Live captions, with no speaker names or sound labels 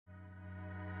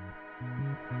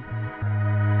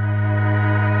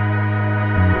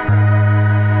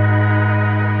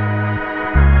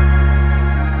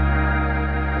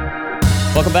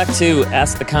Welcome back to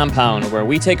Ask the Compound, where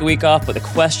we take a week off, but the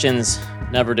questions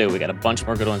never do. We got a bunch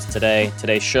more good ones today.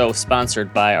 Today's show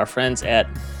sponsored by our friends at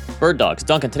Bird Dogs.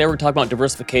 Duncan, today we're talking about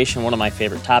diversification, one of my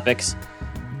favorite topics.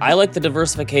 I like the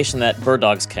diversification that Bird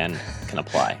Dogs can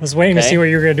apply. I was waiting to see what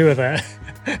you were going to do with that.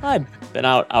 I've been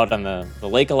out on the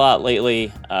lake a lot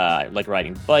lately. I like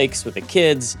riding bikes with the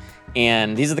kids,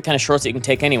 and these are the kind of shorts that you can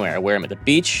take anywhere. I wear them at the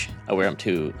beach. I wear them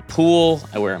to the pool.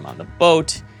 I wear them on the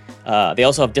boat. They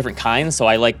also have different kinds, so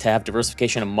I like to have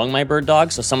diversification among my bird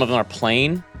dogs. So some of them are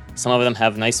plain. Some of them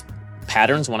have nice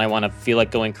patterns when I want to feel like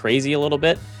going crazy a little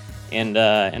bit and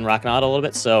rocking out a little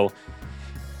bit. So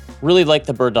really like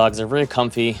the bird dogs. They're very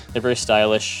comfy. They're very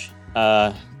stylish.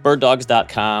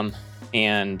 Birddogs.com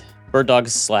and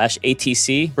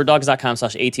birddogs/ATC.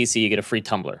 Birddogs.com/ATC. You get a free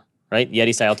tumbler, right?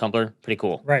 Yeti style tumbler. Pretty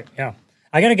cool. Right, yeah.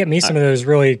 I got to get me some of those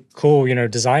really cool,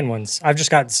 design ones. I've just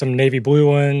got some navy blue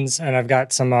ones, and I've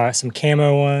got some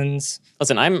camo ones.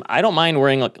 Listen, I don't mind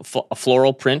wearing like a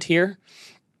floral print here.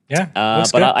 Yeah, but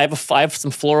good. I have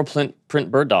some floral print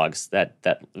bird dogs that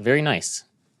very nice.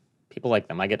 People like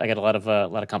them. I get a lot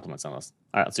of compliments on those.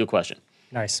 All right, let's do a question.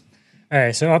 Nice. All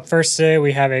right, so up first today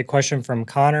we have a question from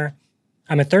Connor.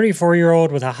 I'm a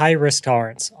 34-year-old with a high risk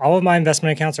tolerance. All of my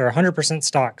investment accounts are 100%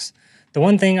 stocks. The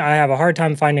one thing I have a hard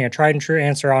time finding a tried and true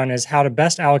answer on is how to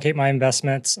best allocate my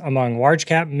investments among large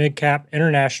cap, mid cap,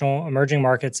 international, emerging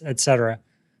markets, etc.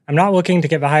 I'm not looking to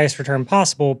get the highest return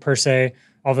possible per se,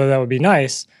 although that would be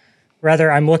nice.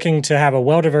 Rather, I'm looking to have a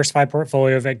well-diversified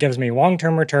portfolio that gives me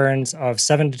long-term returns of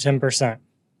 7 to 10%.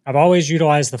 I've always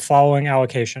utilized the following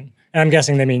allocation, and I'm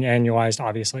guessing they mean annualized,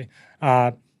 obviously.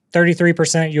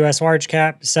 33% U.S. large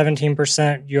cap,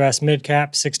 17% U.S. mid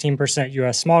cap, 16%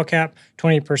 U.S. small cap,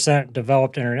 20%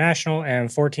 developed international, and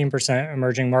 14%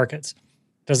 emerging markets.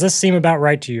 Does this seem about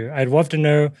right to you? I'd love to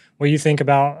know what you think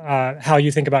about how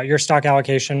you think about your stock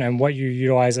allocation and what you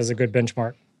utilize as a good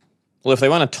benchmark. Well, if they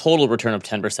want a total return of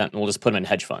 10%, we'll just put them in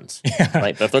hedge funds,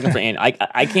 right? But if they're looking for,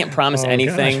 I can't promise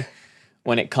anything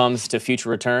when it comes to future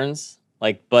returns.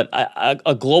 But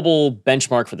a global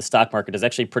benchmark for the stock market is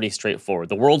actually pretty straightforward.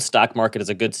 The world stock market is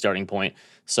a good starting point.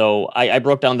 So I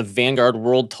broke down the Vanguard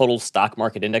World Total Stock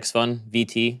Market Index Fund,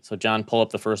 VT. So John, pull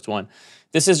up the first one.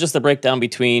 This is just the breakdown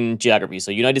between geographies.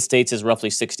 So United States is roughly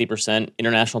 60%.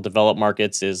 International developed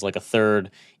markets is like a third.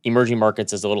 Emerging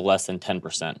markets is a little less than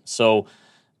 10%. So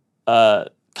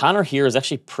Connor here is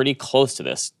actually pretty close to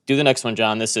this. Do the next one,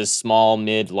 John. This is small,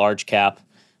 mid, large cap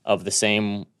of the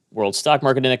same World Stock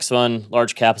Market Index Fund.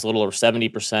 Large cap is a little over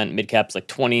 70%. Mid cap is like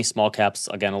 20. Small caps,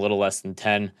 again, a little less than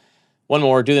 10. One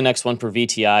more. Do the next one for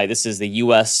VTI. This is the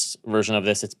U.S. version of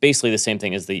this. It's basically the same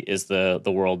thing as the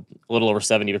world. A little over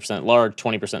 70% large,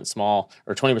 20% small,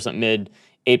 or 20% mid,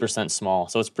 8% small.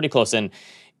 So it's pretty close. And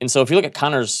so if you look at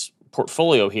Connor's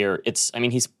portfolio here,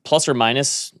 he's plus or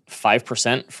minus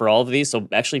 5% for all of these. So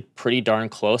actually pretty darn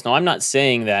close. Now, I'm not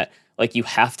saying that you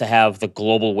have to have the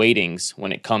global weightings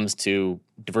when it comes to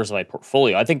diversified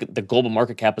portfolio. I think the global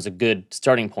market cap is a good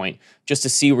starting point just to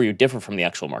see where you differ from the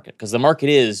actual market, because the market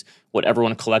is what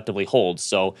everyone collectively holds.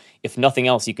 So if nothing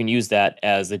else, you can use that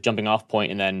as the jumping off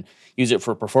point and then use it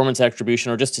for performance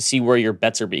attribution or just to see where your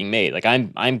bets are being made.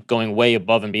 I'm going way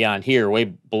above and beyond here, way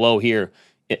below here.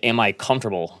 Am I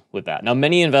comfortable with that? Now,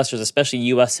 many investors, especially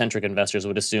U.S.-centric investors,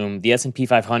 would assume the S&P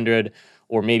 500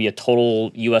 or maybe a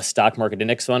total U.S. stock market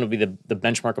index fund would be the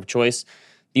benchmark of choice.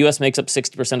 The U.S. makes up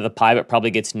 60% of the pie, but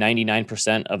probably gets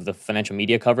 99% of the financial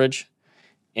media coverage.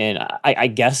 And I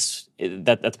guess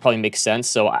that probably makes sense.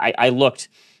 So I looked,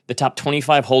 the top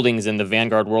 25 holdings in the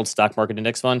Vanguard World Stock Market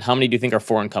Index Fund, how many do you think are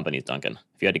foreign companies, Duncan,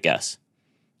 if you had to guess?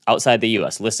 Outside the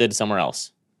U.S., listed somewhere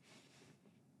else.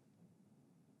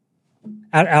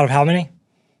 Out of how many?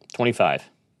 25.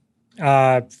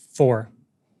 4.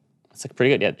 That's pretty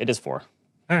good. Yeah, it is 4.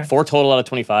 All right. 4 total out of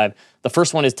 25. The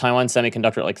first one is Taiwan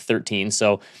Semiconductor at 13.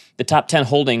 So the top 10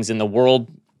 holdings in the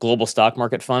World Global Stock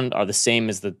Market Fund are the same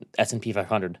as the S&P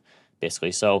 500,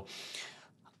 basically. So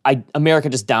America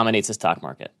just dominates the stock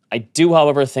market. I do,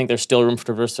 however, think there's still room for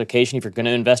diversification if you're going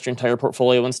to invest your entire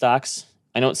portfolio in stocks.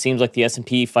 I know it seems like the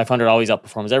S&P 500 always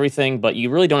outperforms everything, but you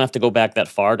really don't have to go back that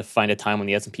far to find a time when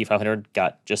the S&P 500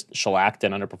 got just shellacked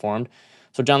and underperformed.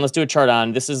 So, John, let's do a chart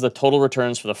on. This is the total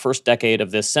returns for the first decade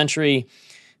of this century.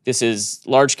 This is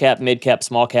large cap, mid cap,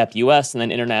 small cap U.S., and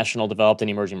then international, developed, and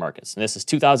emerging markets. And this is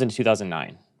 2000 to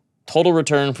 2009. Total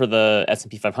return for the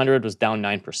S&P 500 was down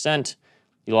 9%.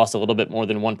 You lost a little bit more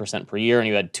than 1% per year, and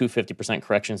you had 250%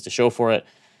 corrections to show for it.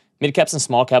 Mid caps and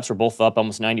small caps were both up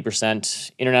almost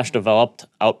 90%. International developed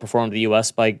outperformed the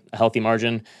US by a healthy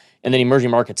margin. And then emerging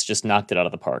markets just knocked it out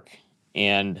of the park.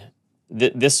 And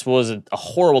this was a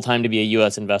horrible time to be a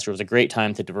US investor. It was a great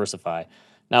time to diversify.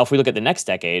 Now, if we look at the next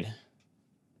decade,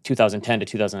 2010 to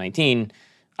 2019,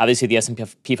 obviously the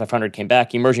S&P 500 came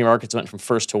back. Emerging markets went from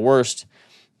first to worst.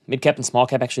 Mid cap and small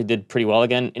cap actually did pretty well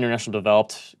again. International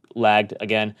developed lagged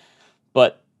again.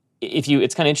 But it's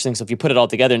kind of interesting. So if you put it all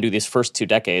together and do these first 2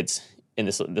 decades in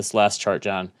this last chart,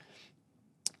 John,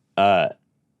 the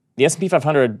S&P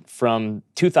 500 from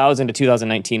 2000 to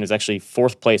 2019 was actually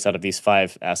 4th place out of these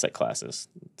 5 asset classes.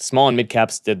 Small and mid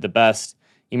caps did the best.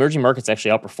 Emerging markets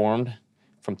actually outperformed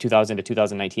from 2000 to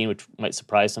 2019, which might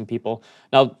surprise some people.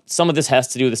 Now, some of this has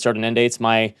to do with the start and end dates.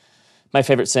 My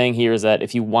favorite saying here is that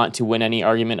if you want to win any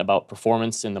argument about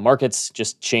performance in the markets,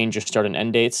 just change your start and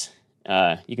end dates.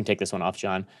 You can take this one off,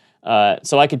 John.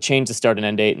 So I could change the start and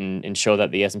end date and show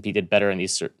that the S&P did better in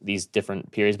these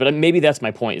different periods. But maybe that's my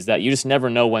point, is that you just never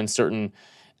know when certain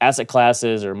asset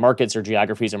classes or markets or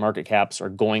geographies or market caps are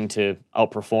going to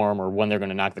outperform, or when they're going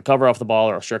to knock the cover off the ball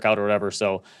or shirk out or whatever.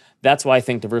 So that's why I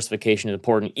think diversification is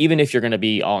important, even if you're going to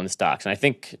be all in the stocks. And I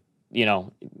think, if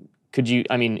you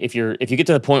get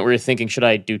to the point where you're thinking, should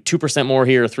I do 2% more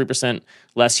here or 3%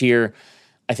 less here?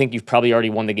 I think you've probably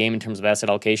already won the game in terms of asset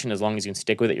allocation. As long as you can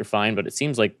stick with it, you're fine. But it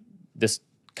seems like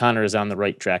Connor is on the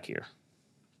right track here.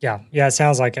 Yeah, it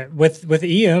sounds like it. With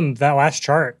EM, that last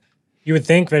chart, you would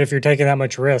think that if you're taking that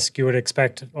much risk, you would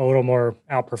expect a little more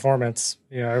outperformance,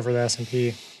 over the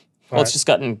S&P. Well, it's just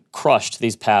gotten crushed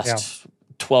these past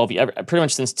 12 years. Pretty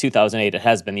much since 2008, it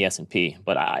has been the S&P.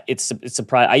 But it's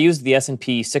surprising. I used the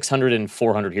S&P 600 and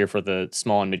 400 here for the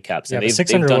small and mid caps. Yeah, the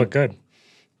 600 looked good.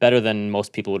 Better than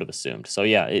most people would have assumed. So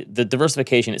yeah, the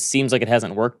diversification, it seems like it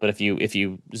hasn't worked, but if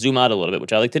you zoom out a little bit,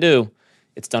 which I like to do,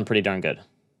 it's done pretty darn good.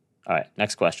 All right,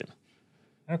 next question.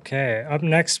 Okay, up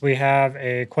next we have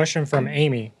a question from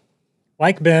Amy.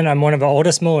 Like Ben, I'm one of the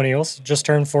oldest millennials, just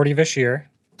turned 40 this year.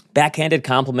 Backhanded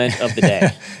compliment of the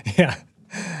day. Yeah.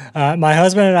 My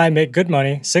husband and I make good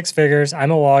money, 6 figures.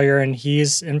 I'm a lawyer and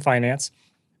he's in finance.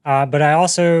 But I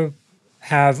also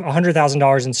have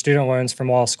 $100,000 in student loans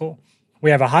from law school. We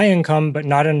have a high income, but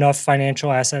not enough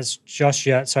financial assets just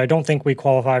yet, so I don't think we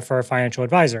qualify for a financial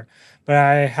advisor. But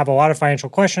I have a lot of financial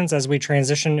questions as we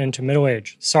transition into middle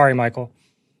age. Sorry, Michael.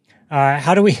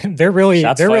 How do we? They're really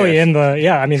in the.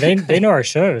 Yeah, I mean they know our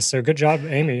shows, so good job,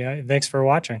 Amy. Thanks for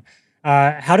watching.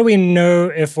 How do we know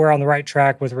if we're on the right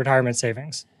track with retirement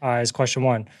savings? Is question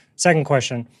 1. Second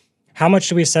question: how much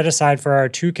do we set aside for our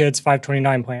 2 kids'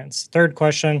 529 plans? Third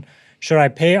question: should I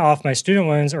pay off my student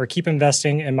loans or keep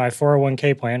investing in my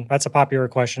 401k plan? That's a popular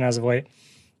question as of late.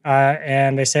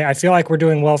 And they say, I feel like we're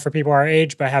doing well for people our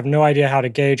age, but I have no idea how to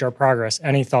gauge our progress.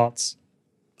 Any thoughts?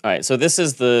 All right, so this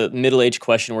is the middle-age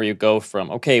question where you go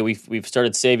from, okay, we've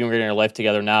started saving, we're getting our life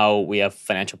together, now we have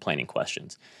financial planning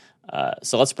questions.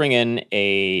 So let's bring in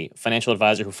a financial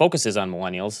advisor who focuses on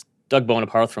millennials, Doug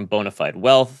Bonaparte from Bonafide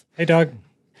Wealth. Hey, Doug.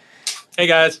 Hey,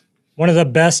 guys. One of the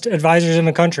best advisors in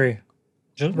the country.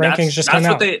 Rankings just came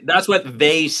out. That's what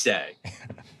they say.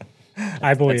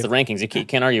 I believe. That's the rankings. You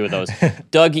can't argue with those.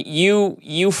 Doug,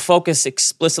 you focus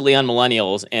explicitly on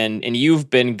millennials, and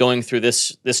you've been going through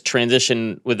this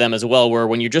transition with them as well, where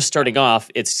when you're just starting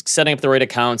off, it's setting up the right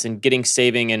accounts and getting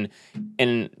saving,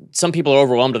 and some people are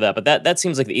overwhelmed with that, but that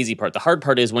seems like the easy part. The hard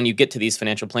part is when you get to these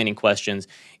financial planning questions,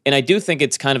 and I do think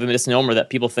it's kind of a misnomer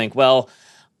that people think, well,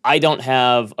 I don't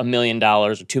have $1 million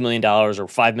or $2 million or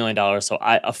 $5 million, so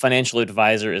a financial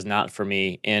advisor is not for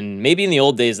me. And maybe in the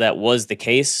old days that was the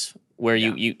case, where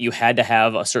you had to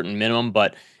have a certain minimum,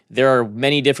 but there are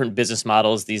many different business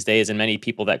models these days and many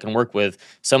people that can work with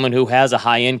someone who has a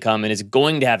high income and is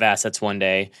going to have assets one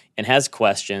day and has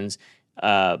questions,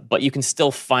 but you can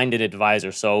still find an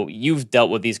advisor. So you've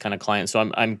dealt with these kind of clients. So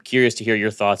I'm curious to hear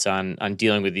your thoughts on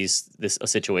dealing with a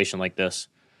situation like this.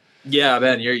 Yeah,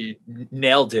 man, you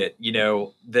nailed it.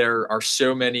 There are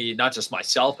so many, not just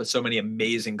myself, but so many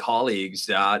amazing colleagues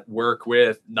that work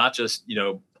with not just,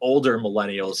 older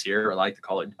millennials here. I like to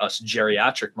call it us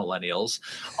geriatric millennials.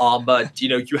 But,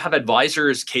 you have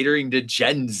advisors catering to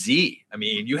Gen Z. I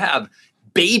mean, you have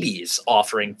babies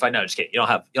offering financial. You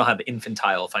don't have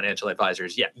infantile financial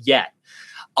advisors yet.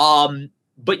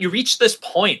 But you reach this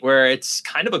point where it's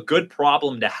kind of a good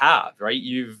problem to have, right?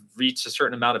 You've reached a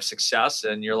certain amount of success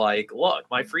and you're like, look,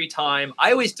 my free time,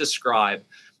 I always describe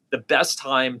the best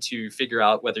time to figure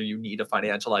out whether you need a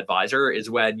financial advisor is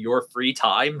when your free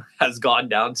time has gone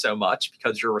down so much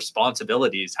because your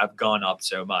responsibilities have gone up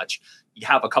so much. you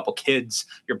have a couple kids,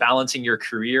 you're balancing your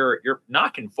career, you're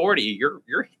knocking 40,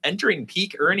 you're entering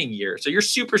peak earning year. So you're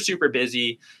super, super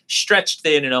busy, stretched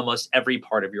thin in almost every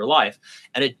part of your life.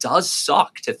 And it does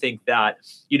suck to think that,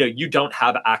 you don't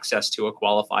have access to a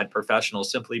qualified professional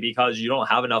simply because you don't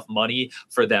have enough money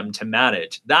for them to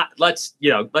manage. Let's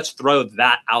throw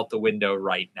that out the window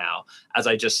right now. As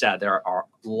I just said, there are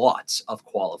lots of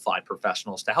qualified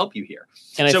professionals to help you here.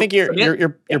 And I think your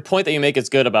point that you make is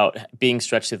good about being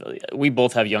stretched. We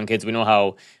both have young kids. We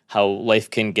know how life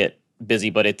can get busy,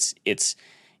 but it's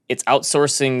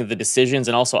outsourcing the decisions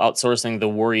and also outsourcing the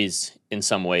worries in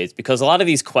some ways, because a lot of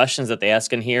these questions that they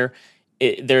ask in here,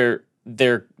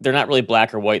 they're not really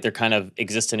black or white. They're kind of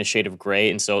exist in a shade of gray.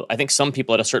 And so I think some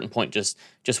people at a certain point just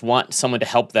want someone to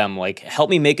help them, like, help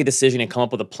me make a decision and come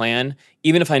up with a plan,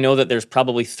 even if I know that there's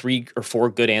probably 3 or 4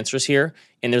 good answers here.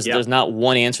 And there's not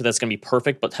one answer that's going to be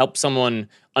perfect, but help someone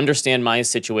understand my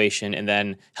situation and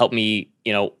then help me,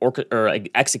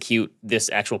 execute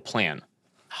this actual plan.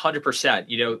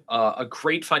 100%. A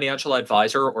great financial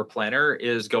advisor or planner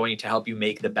is going to help you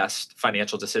make the best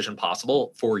financial decision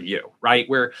possible for you, right?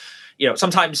 Where,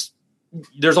 sometimes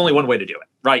there's only one way to do it,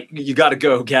 right? You got to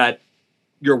go get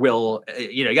your will,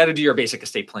 you got to do your basic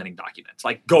estate planning documents,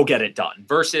 like go get it done,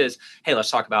 versus, hey, let's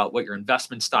talk about what your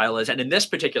investment style is. And in this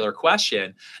particular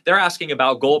question, they're asking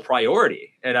about goal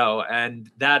priority, and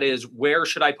that is, where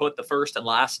should I put the first and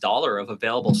last dollar of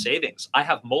available savings? I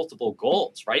have multiple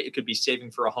goals, right? It could be saving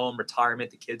for a home,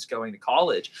 retirement, the kids going to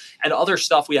college, and other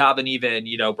stuff we haven't even,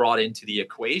 brought into the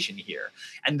equation here.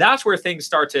 And that's where things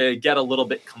start to get a little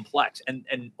bit complex,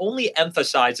 and only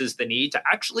emphasizes the need to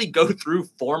actually go through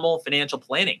formal financial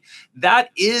planning. That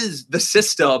is the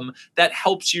system that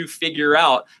helps you figure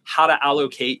out how to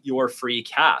allocate your free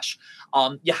cash.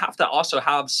 You have to also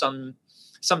have some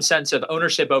sense of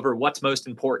ownership over what's most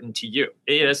important to you.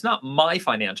 It's not my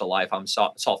financial life I'm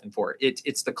solving for.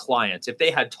 It's the clients. If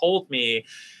they had told me,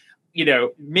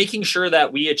 making sure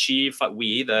that we achieve,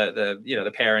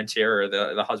 the parents here, or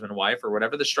the husband and wife, or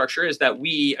whatever the structure is, that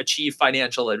we achieve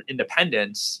financial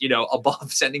independence,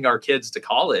 above sending our kids to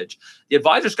college, the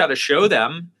advisor's got to show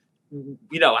them,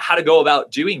 how to go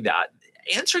about doing that.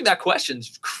 Answering that question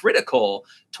is critical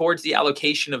towards the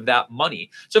allocation of that money.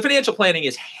 So financial planning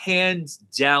is hands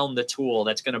down the tool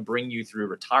that's going to bring you through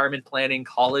retirement planning,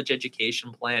 college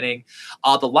education planning.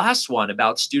 The last one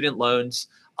about student loans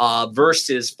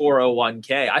versus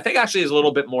 401k, I think actually is a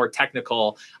little bit more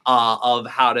technical of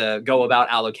how to go about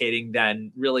allocating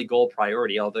than really goal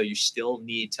priority, although you still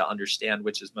need to understand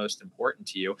which is most important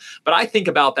to you. But I think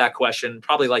about that question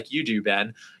probably like you do,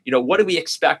 Ben. What do we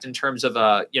expect in terms of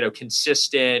a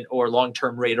consistent or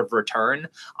long-term rate of return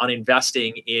on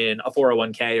investing in a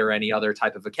 401k or any other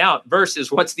type of account,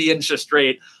 versus what's the interest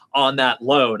rate on that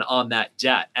loan, on that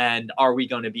debt? And are we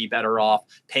going to be better off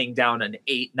paying down an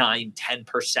 8, 9,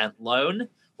 10% loan?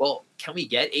 Well, can we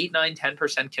get 8, 9,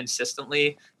 10%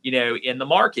 consistently, in the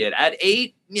market at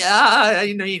 8? Yeah,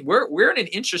 we're in an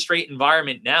interest rate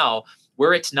environment now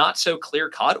where it's not so clear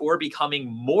cut, or becoming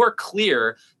more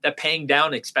clear that paying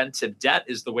down expensive debt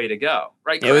is the way to go,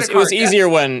 right? It was easier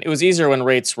when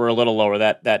rates were a little lower.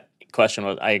 That question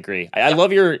was, I agree. I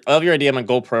love your idea on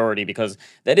goal priority, because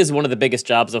that is one of the biggest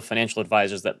jobs of financial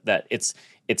advisors, that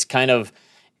it's kind of,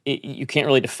 you can't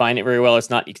really define it very well. It's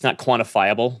not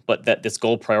quantifiable, but that this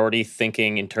goal priority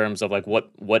thinking in terms of like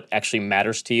what actually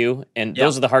matters to you. And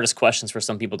those are the hardest questions for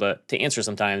some people to answer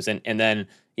sometimes. And then,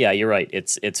 yeah, you're right.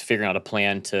 It's figuring out a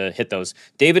plan to hit those.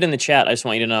 David in the chat, I just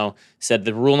want you to know, said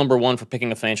the rule number 1 for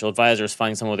picking a financial advisor is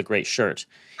finding someone with a great shirt.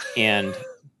 And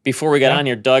before we got on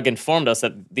here, Doug informed us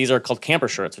that these are called camper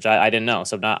shirts, which I didn't know.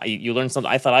 So now you learned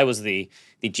something. I thought I was the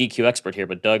GQ expert here,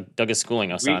 but Doug is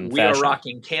schooling us on fashion. We are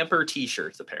rocking camper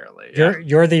T-shirts, apparently.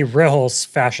 You're the Rihls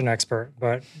fashion expert,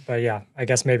 but yeah, I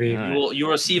guess maybe you will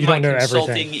receive my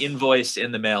consulting invoice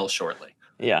in the mail shortly.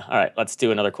 Yeah. All right. Let's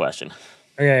do another question.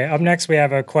 Okay. Up next, we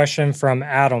have a question from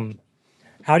Adam.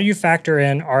 How do you factor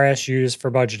in RSUs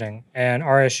for budgeting? And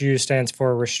RSU stands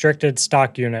for Restricted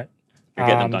Stock Unit. You're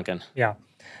getting them, Duncan. Yeah.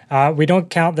 We don't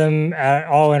count them at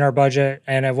all in our budget,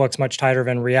 and it looks much tighter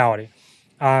than reality.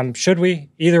 Should we?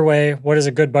 Either way, what is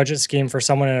a good budget scheme for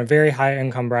someone in a very high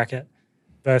income bracket?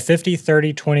 The 50,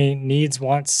 30, 20 needs,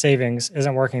 wants, savings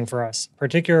isn't working for us,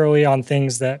 particularly on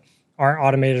things that aren't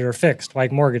automated or fixed,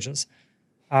 like mortgages.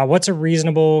 What's a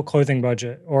reasonable clothing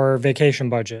budget or vacation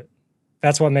budget?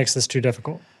 That's what makes this too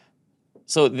difficult.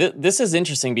 So this is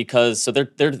interesting, because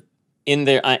they're in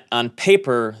their, on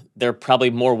paper, they're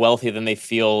probably more wealthy than they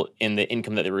feel in the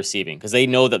income that they're receiving, because they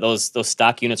know that those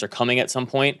stock units are coming at some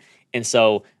point. And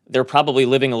so they're probably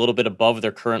living a little bit above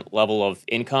their current level of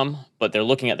income, but they're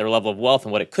looking at their level of wealth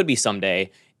and what it could be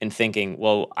someday and thinking,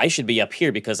 well, I should be up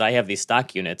here because I have these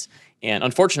stock units. And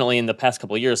unfortunately, in the past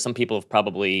couple of years, some people have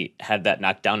probably had that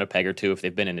knocked down a peg or two if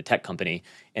they've been in a tech company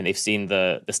and they've seen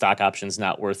the stock options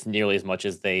not worth nearly as much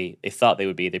as they thought they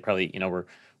would be. They probably,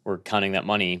 were counting that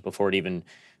money before it even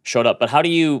showed up. But how do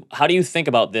you think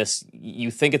about this?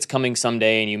 You think it's coming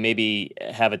someday, and you maybe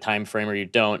have a time frame, or you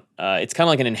don't. It's kind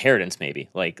of like an inheritance, maybe.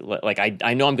 Like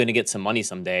I know I'm going to get some money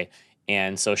someday,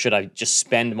 and so should I just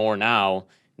spend more now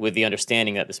with the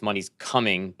understanding that this money's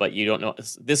coming, but you don't know?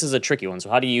 This is a tricky one. So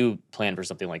how do you plan for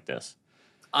something like this?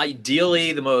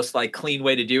 Ideally, the most clean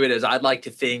way to do it is I'd like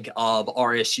to think of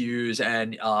RSUs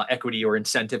and equity or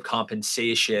incentive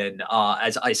compensation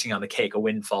as icing on the cake, a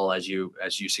windfall, as you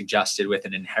suggested, with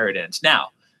an inheritance.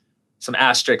 Now, some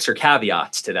asterisks or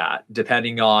caveats to that,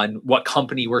 depending on what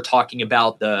company we're talking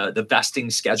about, the vesting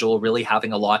schedule really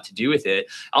having a lot to do with it.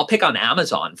 I'll pick on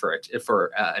Amazon for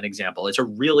an example. It's a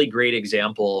really great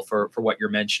example for what you're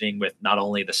mentioning, with not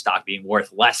only the stock being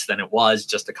worth less than it was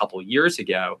just a couple of years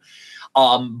ago,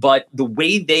 but the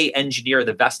way they engineer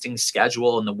the vesting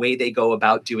schedule and the way they go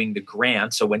about doing the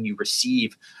grant. So when you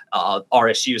receive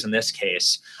RSUs in this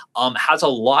case, has a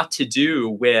lot to do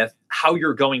with how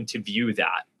you're going to view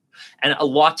that, and a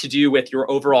lot to do with your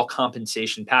overall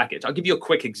compensation package. I'll give you a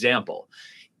quick example.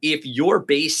 If your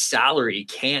base salary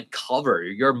can't cover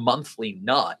your monthly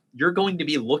nut, you're going to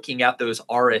be looking at those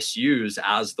RSUs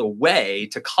as the way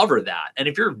to cover that. And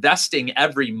if you're vesting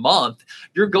every month,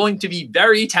 you're going to be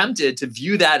very tempted to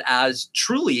view that as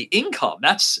truly income.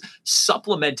 That's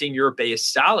supplementing your base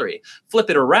salary. Flip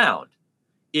it around.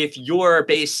 If your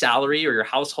base salary or your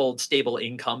household stable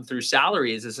income through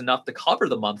salaries is enough to cover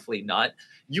the monthly nut,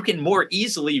 you can more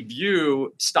easily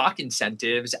view stock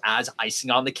incentives as icing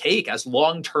on the cake, as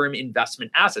long-term investment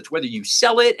assets. Whether you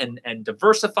sell it and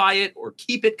diversify it or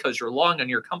keep it because you're long on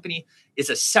your company is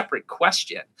a separate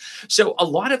question. So a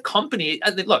lot of companies,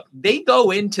 look, they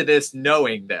go into this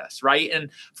knowing this, right? And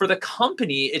for the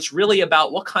company, it's really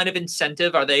about what kind of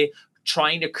incentive are they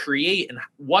trying to create, and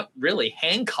what really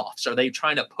handcuffs are they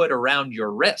trying to put around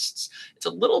your wrists. It's a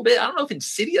little bit, I don't know if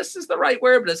insidious is the right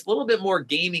word, but it's a little bit more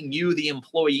gaming you, the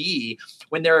employee,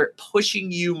 when they're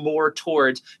pushing you more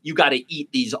towards, you got to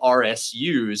eat these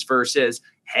RSUs versus,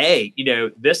 hey,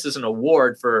 this is an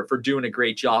award for doing a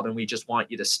great job, and we just want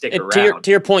you to stick around.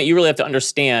 To your point, you really have to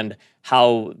understand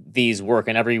how these work,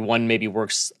 and everyone maybe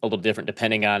works a little different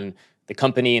depending on the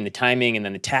company and the timing and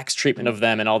then the tax treatment of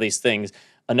them and all these things.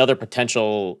 Another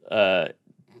potential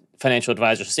financial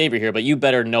advisor savior here, but you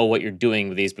better know what you're doing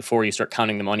with these before you start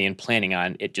counting the money and planning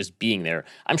on it just being there.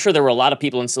 I'm sure there were a lot of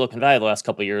people in Silicon Valley the last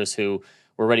couple of years who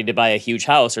were ready to buy a huge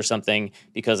house or something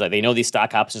because they know these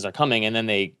stock options are coming, and then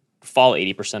they fall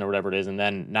 80% or whatever it is, and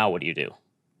then now what do you do?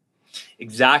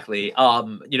 Exactly.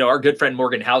 Our good friend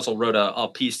Morgan Housel wrote a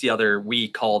piece the other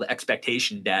week called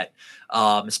Expectation Debt,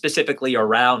 specifically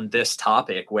around this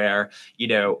topic, where,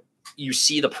 you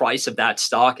see the price of that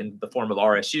stock in the form of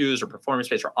RSUs or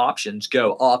performance-based or options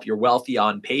go up. You're wealthy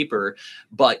on paper,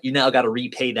 but you now got to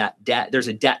repay that debt. There's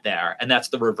a debt there, and that's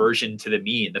the reversion to the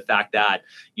mean. The fact that,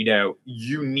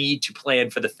 you need to plan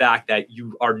for the fact that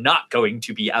you are not going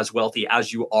to be as wealthy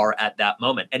as you are at that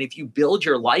moment. And if you build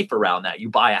your life around that, you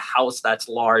buy a house that's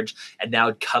large and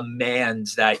now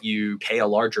commands that you pay a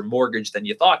larger mortgage than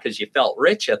you thought because you felt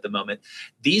rich at the moment.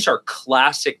 These are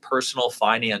classic personal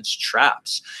finance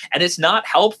traps. And it's not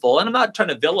helpful. And I'm not trying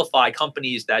to vilify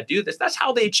companies that do this. That's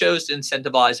how they chose to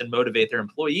incentivize and motivate their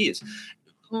employees.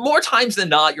 More times than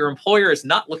not, your employer is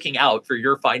not looking out for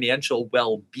your financial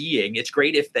well-being. It's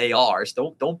great if they are.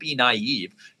 So don't be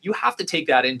naive. You have to take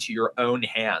that into your own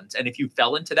hands. And if you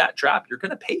fell into that trap, you're going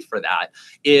to pay for that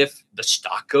if the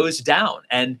stock goes down.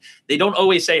 And they don't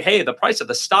always say, hey, the price of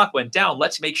the stock went down.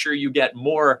 Let's make sure you get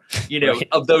more, right,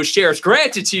 of those shares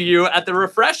granted to you at the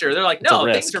refresher. They're like, no,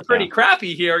 things are pretty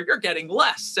crappy here. You're getting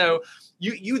less. So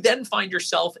you then find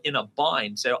yourself in a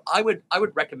bind. So I would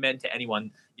recommend to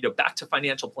anyone, back to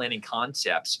financial planning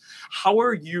concepts, how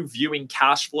are you viewing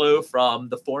cash flow from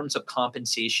the forms of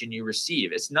compensation you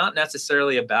receive? It's not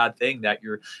necessarily a bad thing that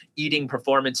you're eating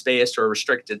performance-based or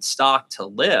restricted stock to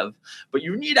live, but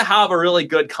you need to have a really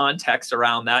good context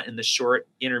around that in the short,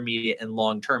 intermediate, and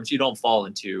long term, so you don't fall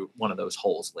into one of those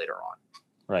holes later on.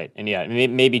 Right. And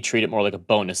maybe treat it more like a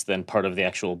bonus than part of the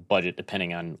actual budget,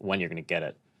 depending on when you're going to get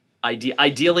it.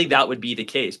 Ideally, that would be the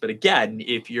case. But again,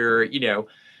 if you're,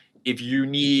 if you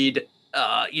need,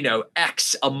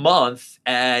 X a month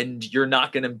and you're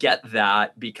not going to get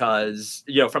that because,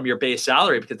 from your base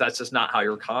salary, because that's just not how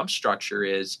your comp structure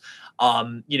is,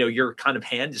 your kind of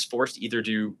hand is forced to either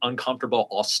do uncomfortable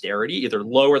austerity, either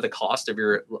lower the cost of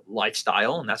your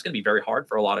lifestyle, and that's going to be very hard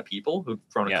for a lot of people who've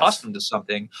grown accustomed to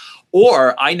something,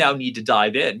 or I now need to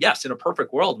dive in. Yes, in a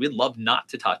perfect world, we'd love not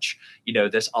to touch,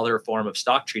 this other form of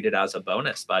stock, treated as a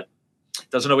bonus, but it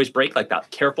doesn't always break like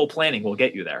that. Careful planning will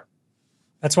get you there.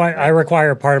 That's why I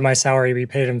require part of my salary to be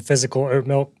paid in physical oat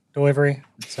milk delivery.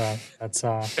 So that's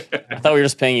I thought we were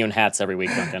just paying you in hats every week,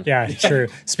 Duncan. Yeah, true.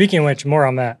 Speaking of which, more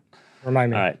on that.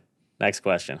 Remind me. All right. Next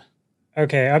question.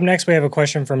 Okay. Up next, we have a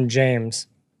question from James.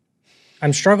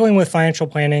 I'm struggling with financial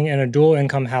planning in a dual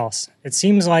income house. It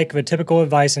seems like the typical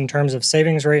advice in terms of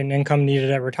savings rate and income needed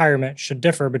at retirement should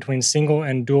differ between single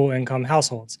and dual income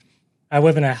households. I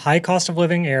live in a high cost of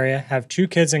living area, have 2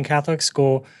 kids in Catholic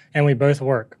school, and we both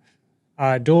work.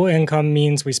 Dual income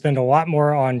means we spend a lot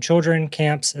more on children,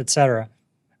 camps, etc.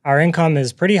 Our income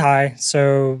is pretty high,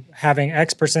 so having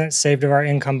X% saved of our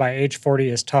income by age 40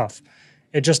 is tough.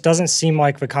 It just doesn't seem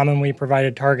like the commonly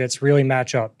provided targets really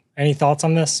match up. Any thoughts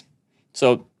on this?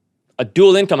 So a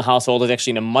dual income household is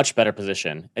actually in a much better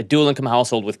position. A dual income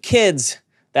household with kids,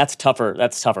 that's tougher.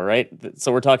 That's tougher, right?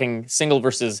 So we're talking single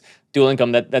versus dual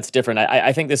income. That's different.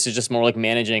 I think this is just more like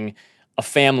managing a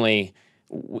family.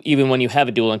 Even when you have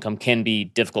a dual income, can be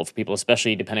difficult for people,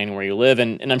 especially depending on where you live.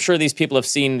 And I'm sure these people have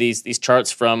seen these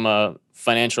charts from a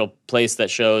financial place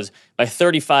that shows by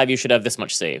 35 you should have this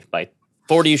much saved, by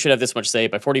 40 you should have this much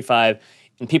saved, by 45.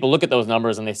 And people look at those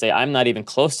numbers and they say, I'm not even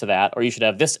close to that, or you should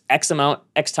have this X amount,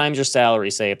 X times your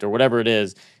salary saved, or whatever it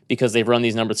is, because they've run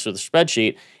these numbers through the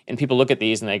spreadsheet. And people look at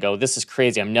these and they go, this is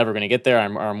crazy. I'm never going to get there.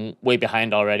 I'm way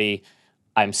behind already.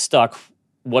 I'm stuck.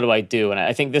 What do I do? And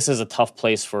I think this is a tough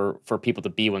place for people to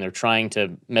be when they're trying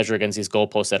to measure against these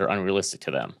goalposts that are unrealistic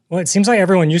to them. Well, it seems like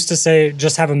everyone used to say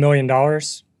just have $1 million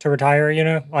to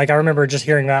retire, Like I remember just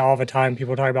hearing that all the time.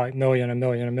 People talk about like $1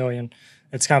 million.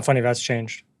 It's kind of funny that's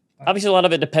changed. Obviously, a lot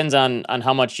of it depends on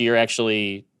how much you're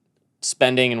actually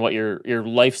spending and what your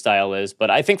lifestyle is. But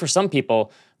I think for some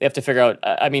people, they have to figure out,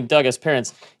 Doug, as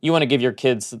parents, you want to give your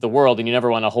kids the world and you never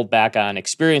want to hold back on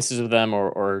experiences with them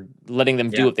or letting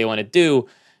them do what they want to do.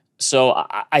 So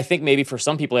I think maybe for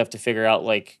some people, they have to figure out,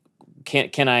 like,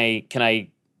 can I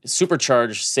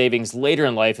supercharge savings later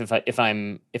in life if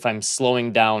I'm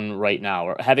slowing down right now,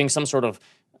 or having some sort of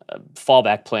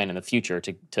fallback plan in the future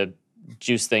to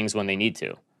juice things when they need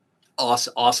to.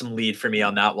 Awesome lead for me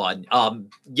on that one.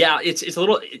 It's a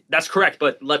little, that's correct,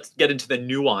 but let's get into the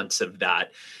nuance of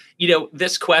that.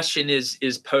 This question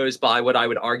is posed by what I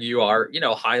would argue are,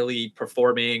 highly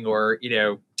performing or,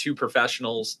 2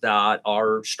 professionals that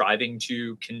are striving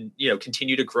to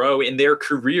continue to grow in their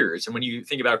careers. And when you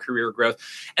think about career growth,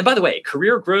 and by the way,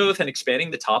 career growth and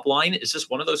expanding the top line is just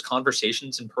one of those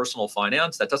conversations in personal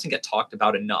finance that doesn't get talked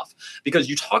about enough, because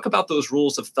you talk about those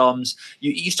rules of thumbs,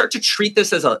 you start to treat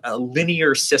this as a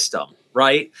linear system,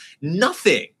 right?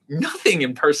 Nothing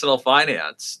in personal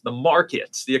finance, the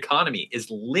markets, the economy is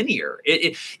linear.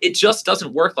 It just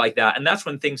doesn't work like that. And that's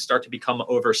when things start to become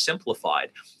oversimplified.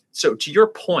 So to your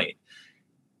point,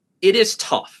 it is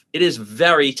tough. It is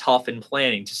very tough in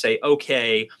planning to say,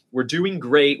 okay, we're doing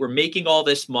great. We're making all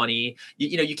this money.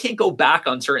 You can't go back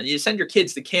on certain, you send your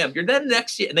kids to camp. You're then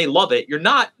next year and they love it. You're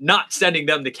not sending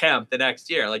them to camp the next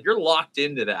year. Like, you're locked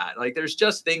into that. Like, there's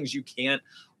just things you can't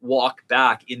walk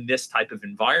back in this type of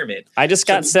environment. I just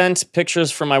got sent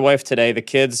pictures from my wife today. The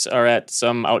kids are at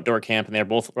some outdoor camp and they're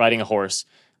both riding a horse,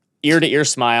 ear to ear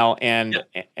smile. And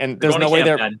there's no way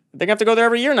they're going to have to go there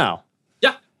every year now.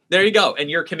 Yeah, there you go. And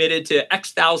you're committed to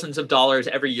X thousands of dollars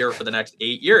every year for the next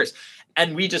 8 years.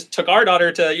 And we just took our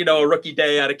daughter to, a rookie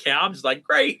day at a camp. It's like,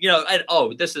 great,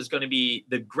 and this is going to be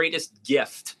the greatest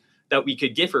gift that we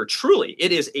could give her. Truly,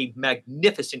 it is a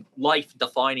magnificent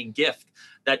life-defining gift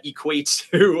that equates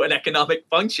to an economic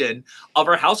function of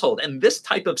our household. And this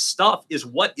type of stuff is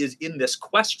what is in this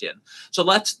question. So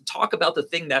let's talk about the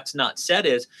thing that's not said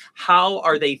is, how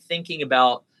are they thinking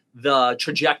about the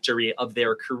trajectory of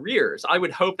their careers? I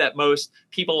would hope that most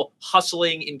people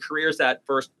hustling in careers that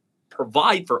first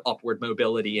provide for upward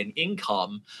mobility and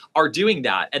income are doing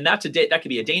that. And that could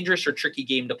be a dangerous or tricky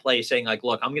game to play, saying like,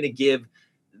 look, I'm going to give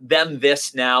them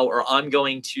this now, or I'm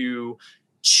going to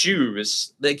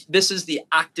choose. Like, this is the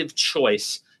active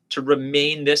choice to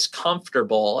remain this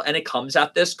comfortable, and it comes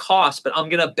at this cost, but I'm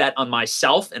going to bet on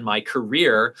myself and my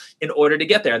career in order to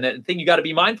get there. And the thing you got to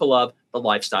be mindful of, the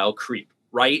lifestyle creep,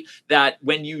 right? That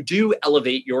when you do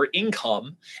elevate your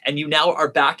income and you now are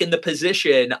back in the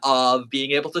position of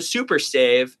being able to super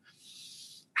save,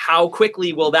 how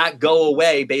quickly will that go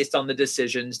away based on the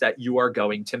decisions that you are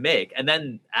going to make? And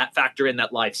then factor in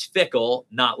that life's fickle,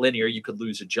 not linear. You could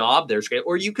lose a job, there's great,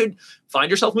 or you could find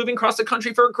yourself moving across the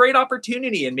country for a great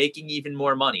opportunity and making even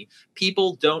more money.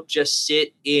 People don't just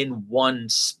sit in one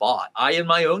spot. I, in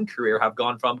my own career, have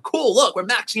gone from, cool, look, we're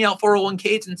maxing out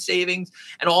 401ks and savings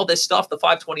and all this stuff, the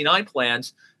 529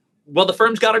 plans. Well, the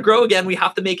firm's got to grow again. We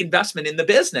have to make investment in the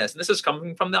business. And this is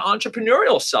coming from the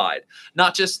entrepreneurial side,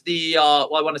 not just the,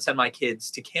 well, I want to send my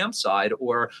kids to camp side,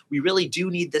 or we really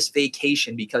do need this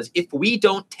vacation because if we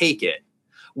don't take it,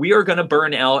 we are going to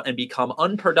burn out and become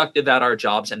unproductive at our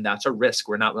jobs. And that's a risk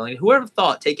we're not willing. Whoever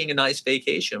thought taking a nice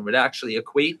vacation would actually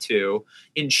equate to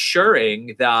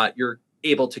ensuring that you're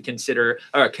able to consider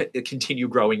or continue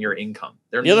growing your income.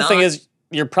 The other thing is,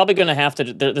 you're probably going to have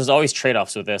to, there's always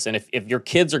trade-offs with this. And if your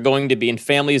kids are going to be, and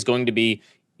family is going to be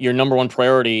your number one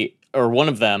priority, or one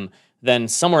of them, then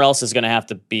somewhere else is going to have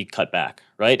to be cut back,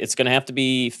 right? It's going to have to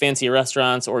be fancy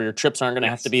restaurants, or your trips aren't going to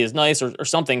have to be as nice, or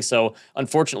something. So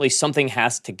unfortunately, something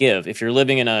has to give. If you're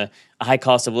living in a high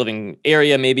cost of living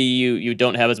area, maybe you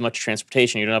don't have as much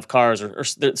transportation, you don't have cars, or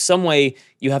there's some way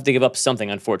you have to give up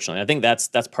something, unfortunately. I think that's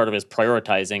part of it, is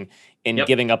prioritizing and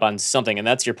giving up on something. And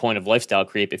that's your point of lifestyle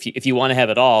creep. If you want to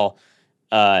have it all,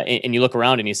 and you look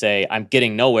around and you say, I'm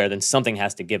getting nowhere, then something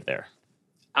has to give there.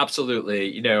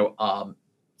 Absolutely.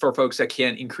 For folks that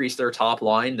can't increase their top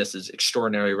line, this is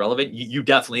extraordinarily relevant. You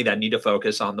definitely then need to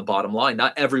focus on the bottom line.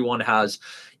 Not everyone has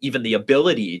even the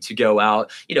ability to go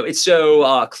out. It's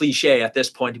so cliche at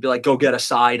this point to be like, go get a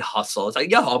side hustle. It's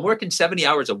like, I'm working 70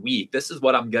 hours a week. This is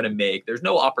what I'm going to make. There's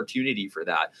no opportunity for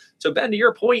that. So Ben, to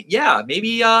your point, maybe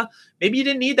you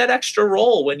didn't need that extra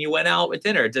roll when you went out with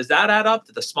dinner. Does that add up?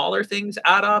 Do the smaller things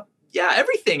add up? Yeah,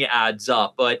 everything adds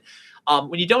up. But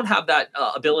when you don't have that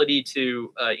ability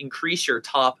to increase your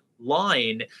top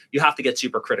line, you have to get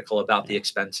super critical about the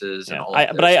expenses and all of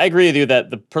that. But I agree with you that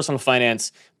the personal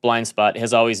finance blind spot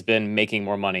has always been making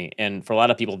more money. And for a lot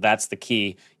of people, that's the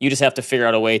key. You just have to figure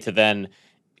out a way to then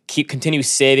continue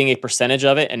saving a percentage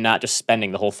of it and not just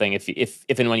spending the whole thing if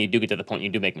and when you do get to the point you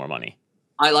do make more money.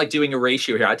 I like doing a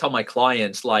ratio here. I tell my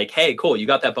clients, like, hey, cool, you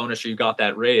got that bonus or you got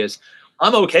that raise.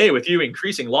 I'm okay with you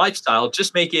increasing lifestyle.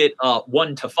 Just make it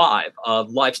 1 to 5 of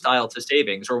lifestyle to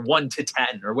savings, or 1 to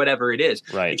 10, or whatever it is.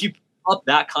 Right. If you up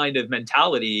that kind of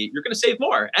mentality, you're going to save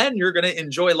more, and you're going to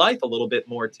enjoy life a little bit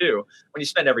more too. When you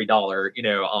spend every dollar,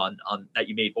 on that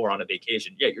you made more on a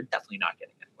vacation, you're definitely not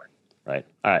getting anywhere. Right.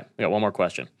 All right. We got one more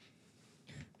question.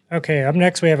 Okay. Up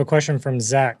next, we have a question from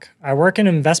Zach. I work in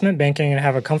investment banking and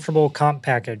have a comfortable comp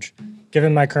package,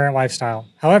 given my current lifestyle.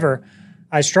 However,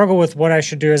 I struggle with what I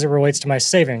should do as it relates to my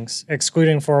savings,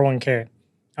 excluding 401k.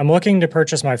 I'm looking to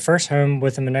purchase my first home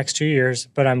within the next 2 years,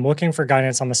 but I'm looking for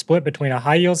guidance on the split between a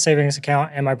high-yield savings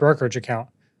account and my brokerage account.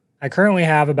 I currently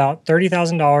have about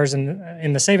 $30,000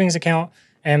 in the savings account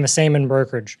and the same in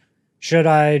brokerage. Should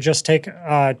I just take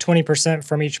 20%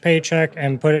 from each paycheck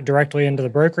and put it directly into the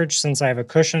brokerage since I have a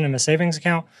cushion in the savings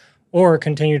account, or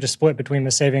continue to split between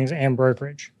the savings and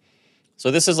brokerage? So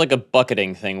this is like a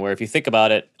bucketing thing where if you think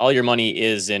about it, all your money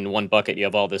is in one bucket. You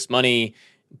have all this money,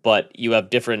 but you have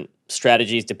different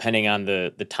strategies depending on the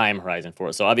time horizon for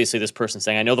it. So obviously this person's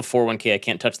saying, I know the 401k, I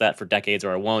can't touch that for decades,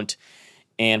 or I won't.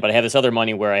 But I have this other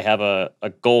money where I have a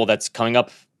goal that's coming up,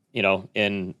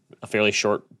 in a fairly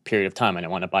short period of time, and I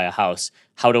want to buy a house.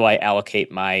 How do I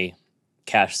allocate my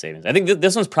cash savings? I think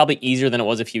this one's probably easier than it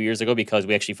was a few years ago because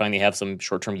we actually finally have some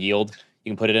short-term yield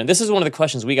you can put it in. This is one of the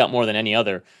questions we got more than any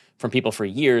other from people for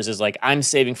years, is like, I'm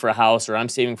saving for a house or I'm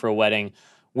saving for a wedding.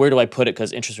 Where do I put it?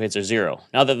 Because interest rates are zero.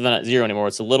 Now that they're not zero anymore,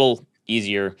 it's a little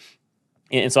easier.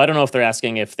 And so I don't know if they're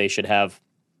asking if they should have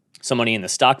some money in the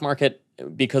stock market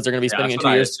because they're going to be spending in 2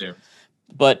 years.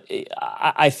 But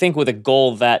I think with a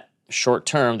goal that short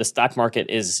term, the stock market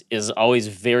is always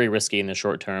very risky in the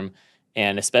short term.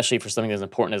 And especially for something as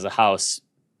important as a house,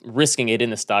 risking it in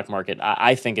the stock market,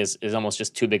 I think is almost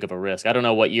just too big of a risk. I don't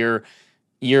know what your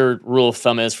rule of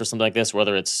thumb is for something like this,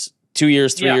 whether it's 2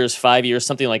 years, 3 years, 5 years,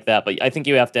 something like that. But I think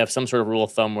you have to have some sort of rule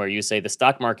of thumb where you say the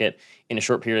stock market in a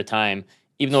short period of time,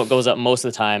 even though it goes up most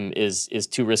of the time, is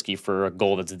too risky for a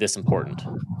goal that's this important.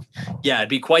 Yeah, it'd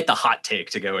be quite the hot take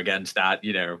to go against that,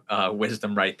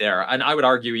 wisdom right there. And I would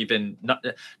argue even not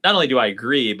only do I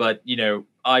agree, but,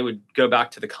 I would go back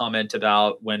to the comment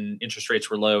about when interest rates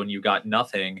were low and you got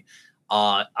nothing.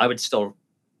 I would still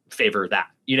favor that,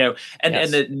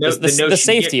 and the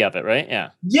safety of it, right? Yeah.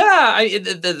 Yeah.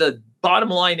 The bottom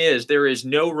line is there is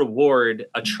no reward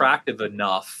attractive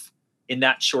enough in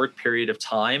that short period of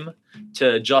time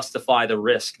to justify the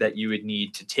risk that you would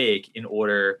need to take in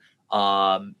order,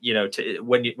 to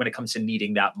when it comes to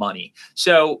needing that money.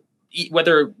 So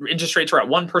whether interest rates are at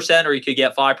 1% or you could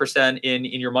get 5% in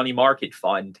your money market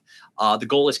fund. The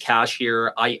goal is cash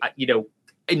here.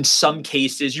 In some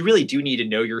cases, you really do need to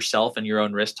know yourself and your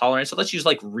own risk tolerance. So let's use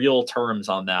like real terms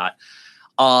on that.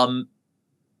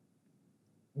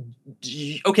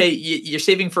 Okay, you're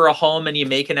saving for a home and you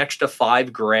make an extra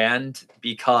 $5,000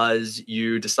 because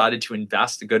you decided to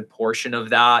invest a good portion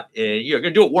of that. You're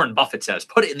going to do what Warren Buffett says,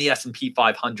 put it in the S&P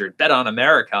 500, bet on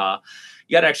America.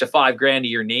 You got an extra $5,000 to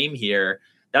your name here.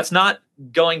 That's not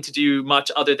going to do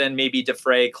much other than maybe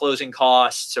defray closing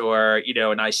costs or,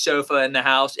 a nice sofa in the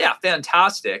house. Yeah,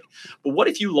 fantastic. But what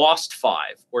if you lost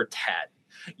 5 or 10?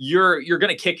 You're going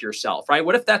to kick yourself, right?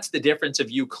 What if that's the difference of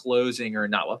you closing or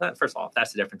not? Well, first of all, if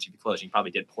that's the difference of you closing, you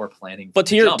probably did poor planning. But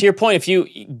to your point, if you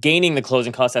gaining the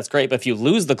closing costs, that's great. But if you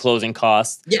lose the closing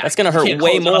costs, that's going to hurt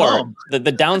way more.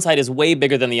 The downside is way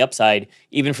bigger than the upside,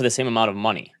 even for the same amount of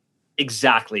money.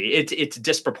 Exactly. It's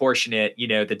disproportionate,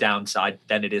 the downside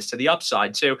than it is to the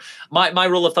upside. So my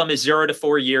rule of thumb is 0 to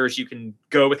 4 years. You can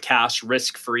go with cash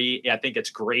risk-free. I think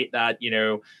it's great that,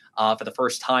 for the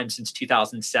first time since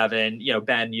 2007,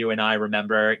 Ben, you and I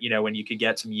remember, when you could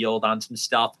get some yield on some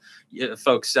stuff.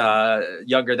 Folks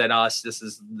younger than us, this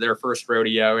is their first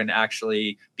rodeo and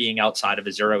actually being outside of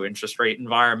a 0 interest rate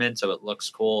environment. So it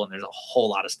looks cool. And there's a whole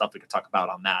lot of stuff we could talk about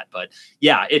on that. But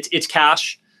yeah, it's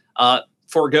cash.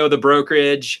 Forego the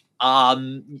brokerage.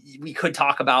 We could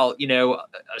talk about, a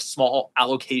small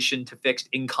allocation to fixed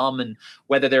income and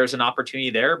whether there's an opportunity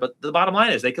there. But the bottom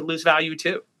line is they could lose value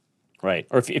too. Right.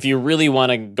 Or if you really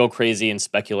want to go crazy and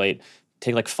speculate,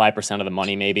 take like 5% of the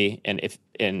money maybe. And if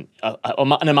an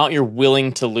amount you're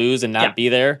willing to lose and not be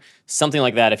there, something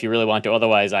like that if you really want to.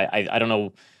 Otherwise, I don't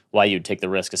know why you'd take the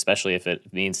risk, especially if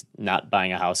it means not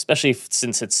buying a house, especially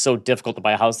since it's so difficult to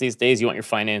buy a house these days. You want your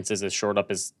finances as shored up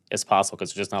as possible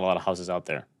because there's just not a lot of houses out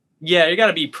there. Yeah, you got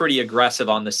to be pretty aggressive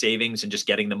on the savings and just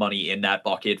getting the money in that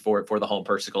bucket for the home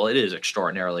purchase goal. It is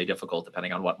extraordinarily difficult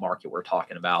depending on what market we're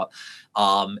talking about.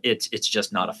 It's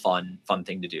just not a fun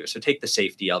thing to do. So take the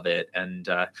safety of it. And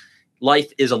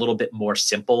life is a little bit more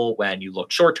simple when you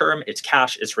look short term. It's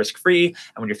cash, it's risk free.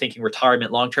 And when you're thinking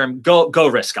retirement long term, go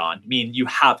risk on. I mean, you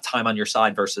have time on your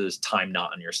side versus time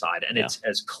not on your side. And it's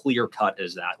as clear cut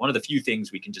as that. One of the few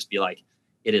things we can just be like,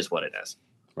 it is what it is.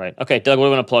 Right. Okay, Doug, what do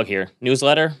we want to plug here?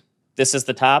 Newsletter? This is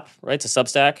the top, right? It's a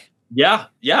Substack. Yeah.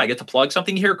 I get to plug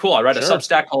something here. Cool. I write a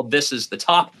Substack called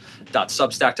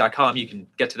thisisthetop.substack.com. You can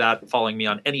get to that following me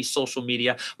on any social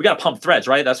media. We got to pump threads,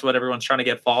 right? That's what everyone's trying to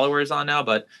get followers on now,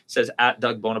 but it says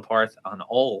 @DougBonaparte on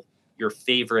all your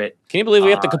favorite. Can you believe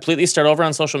we have to completely start over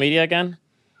on social media again?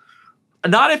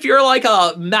 Not if you're like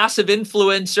a massive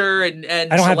influencer and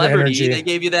celebrity. They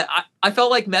gave you that. I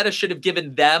felt like Meta should have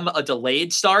given them a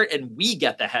delayed start and we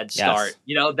get the head start.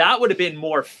 Yes. That would have been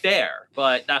more fair,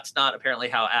 but that's not apparently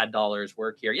how ad dollars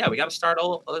work here. Yeah, we got to start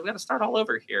all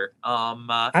over here. I'm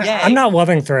not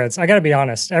loving threads. I got to be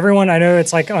honest. Everyone, I know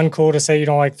it's like uncool to say you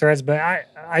don't like threads, but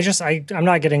I'm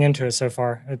not getting into it so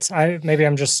far. Maybe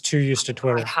I'm just too used to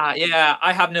Twitter.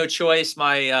 I have no choice.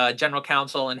 My general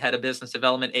counsel and head of business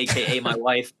development, AKA my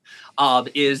wife,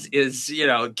 is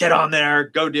get on there,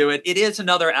 go do it. It is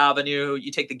another avenue.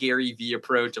 You take the Gary Vee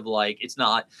approach of like, it's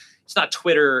not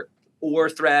Twitter or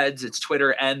threads, it's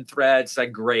Twitter and threads. It's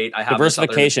like, great. I have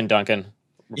diversification, Duncan.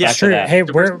 Yeah, true. Hey,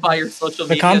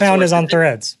 the compound is on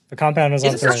threads. The compound is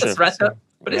on threads. The threat,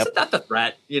 but isn't that the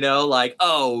threat? Like,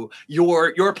 oh,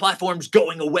 your platform's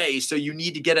going away, so you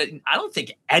need to get it. I don't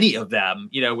think any of them,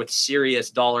 with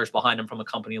serious dollars behind them from a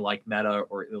company like Meta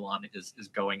or Elon is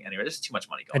going anywhere. There's too much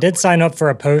money going. I did sign up for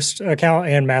a Post account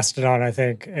and Mastodon, I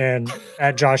think, and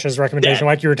at Josh's recommendation,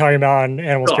 like you were talking about on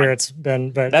Animal Spirits, Ben.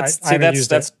 But that's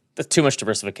too much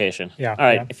diversification. Yeah. All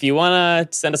right. If you want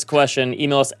to send us a question,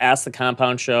 email us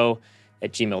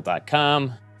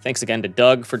askthecompoundshow@gmail.com. Thanks again to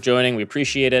Doug for joining. We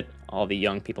appreciate it. All the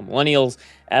young people, millennials,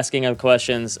 asking us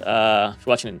questions. If you're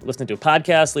watching and listening to a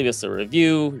podcast, leave us a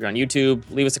review. You're on YouTube,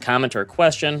 leave us a comment or a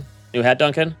question. New hat,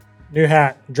 Duncan? New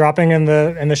hat. Dropping in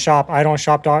the shop,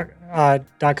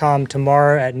 idon'tshop.com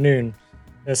tomorrow at noon.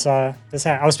 This hat.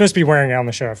 I was supposed to be wearing it on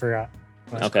the show. I forgot.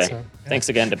 Okay. So, yeah. Thanks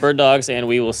again to Bird Dogs, and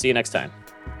we will see you next time.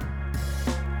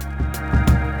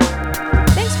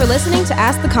 For listening to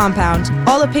Ask the Compound.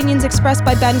 All opinions expressed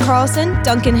by Ben Carlson,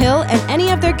 Duncan Hill, and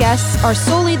any of their guests are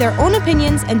solely their own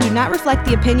opinions and do not reflect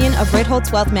the opinion of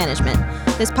Ritholtz Wealth Management.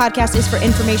 This podcast is for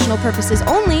informational purposes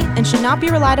only and should not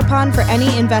be relied upon for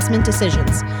any investment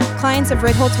decisions. Clients of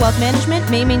Ritholtz Wealth Management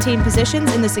may maintain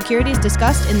positions in the securities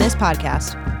discussed in this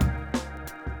podcast.